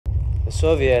The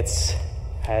Soviets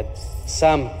had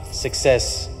some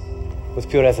success with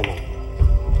pure ethanol.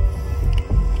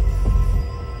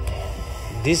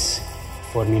 This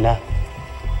formula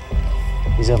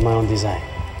is of my own design.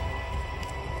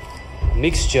 A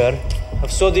mixture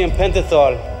of sodium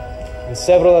pentothal and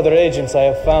several other agents I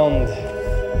have found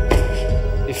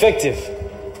effective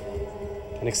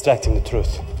in extracting the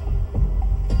truth.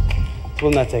 It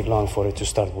will not take long for it to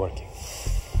start working.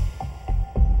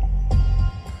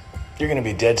 You're gonna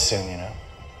be dead soon, you know.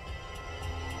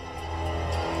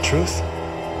 Truth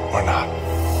or not?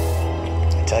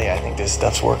 I tell you, I think this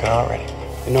stuff's working already.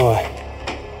 You know,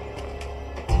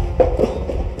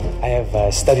 I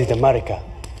have studied America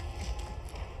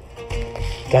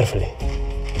carefully.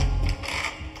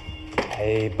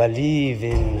 I believe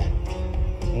in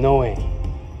knowing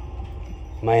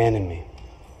my enemy.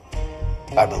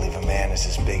 I believe a man is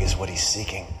as big as what he's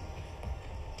seeking.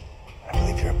 I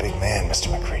believe you're a big man, Mr.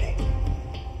 McCready.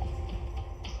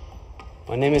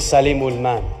 My name is Saleem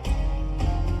Ulman.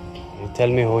 You tell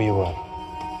me who you are.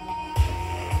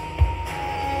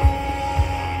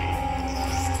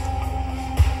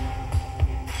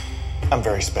 I'm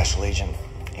very special agent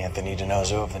Anthony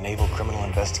DiNozzo of the Naval Criminal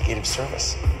Investigative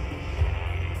Service.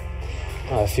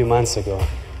 A few months ago,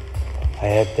 I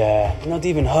had not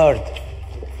even heard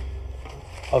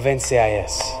of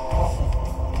NCIS.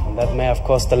 And that may have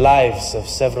cost the lives of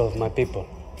several of my people.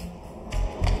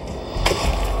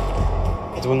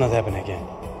 It will not happen again.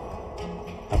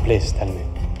 Now please tell me,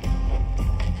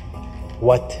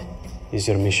 what is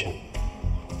your mission?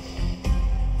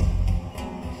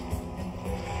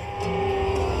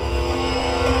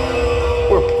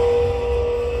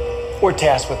 We're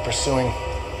tasked with pursuing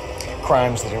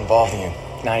crimes that involve the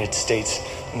United States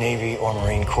Navy or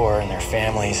Marine Corps and their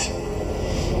families.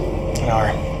 And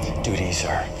our duties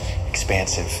are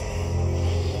expansive.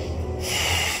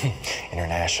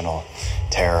 International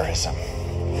terrorism,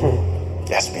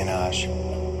 espionage,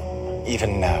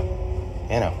 even, an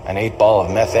 8-ball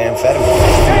of methamphetamine.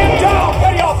 Stand down!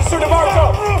 Petty Officer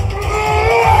DeMarco!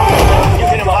 You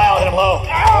hit him high, I'll hit him low.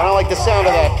 I don't like the sound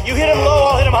of that. You hit him low,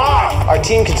 I'll hit him high. Our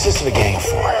team consists of a gang of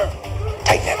 4.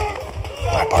 Tight-knit.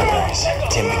 My partner is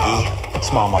Tim McGee.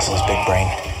 Small muscles, big brain.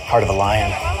 Heart of a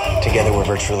lion. Together we're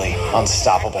virtually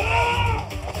unstoppable.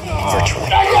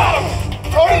 Virtually. I got him!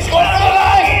 Cody's going for the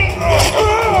line!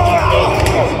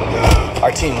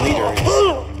 Our team leader is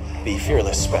the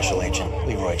fearless special agent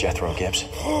Leroy Jethro Gibbs,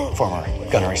 former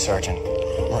gunnery sergeant,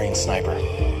 Marine sniper,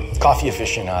 coffee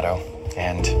aficionado,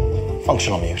 and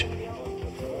functional mute.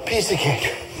 Piece of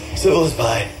cake. Civil as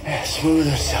pie. Smooth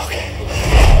as silk.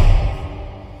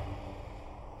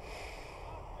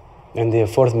 And the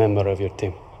 4th member of your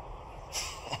team.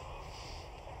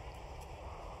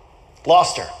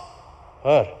 Lost her.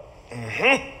 Her?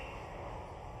 Mm-hmm.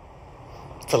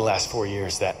 For the last 4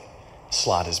 years, that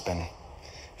slot has been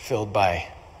filled by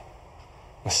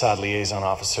Mossad liaison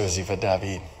officer Ziva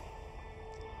David.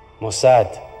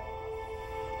 Mossad.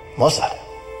 Mossad?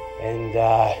 And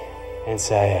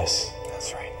NCIS.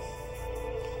 That's right.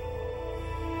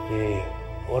 The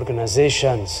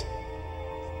organizations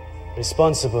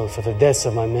responsible for the deaths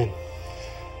of my men.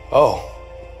 Oh,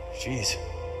 jeez.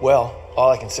 Well, all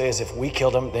I can say is if we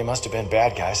killed them, they must have been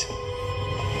bad guys.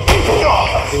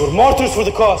 They were martyrs for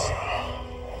the cause.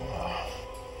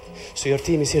 So your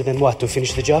team is here then what? To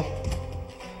finish the job?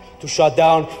 To shut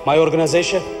down my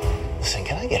organization? Listen,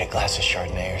 can I get a glass of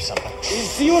Chardonnay or something?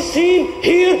 Is your team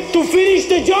here to finish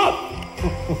the job?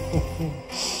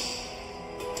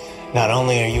 Not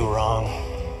only are you wrong,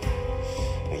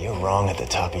 but you're wrong at the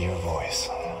top of your voice.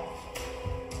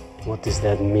 What does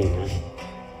that mean, huh?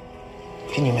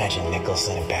 Can you imagine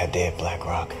Nicholson and Bad Day at Black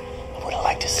Rock? I would have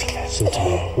liked to see that. Listen to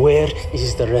me. Where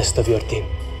is the rest of your team?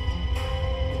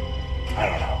 I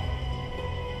don't know.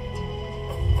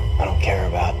 I don't care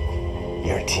about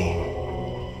your team.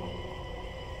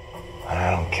 And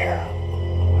I don't care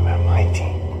about my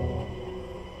team.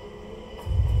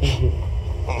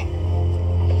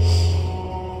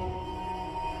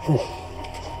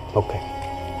 Okay.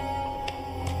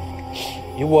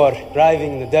 You were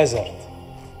driving in the desert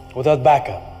without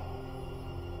backup.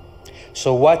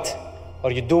 So what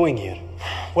are you doing here?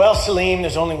 Well, Saleem,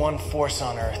 there's only one force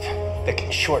on Earth that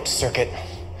can short-circuit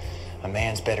a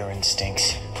man's better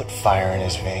instincts, put fire in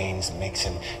his veins, and makes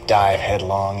him dive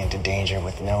headlong into danger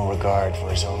with no regard for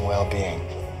his own well-being.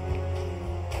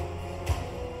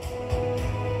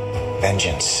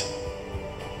 Vengeance,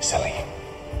 Saleem.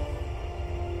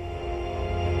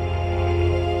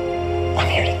 I'm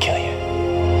here to kill you.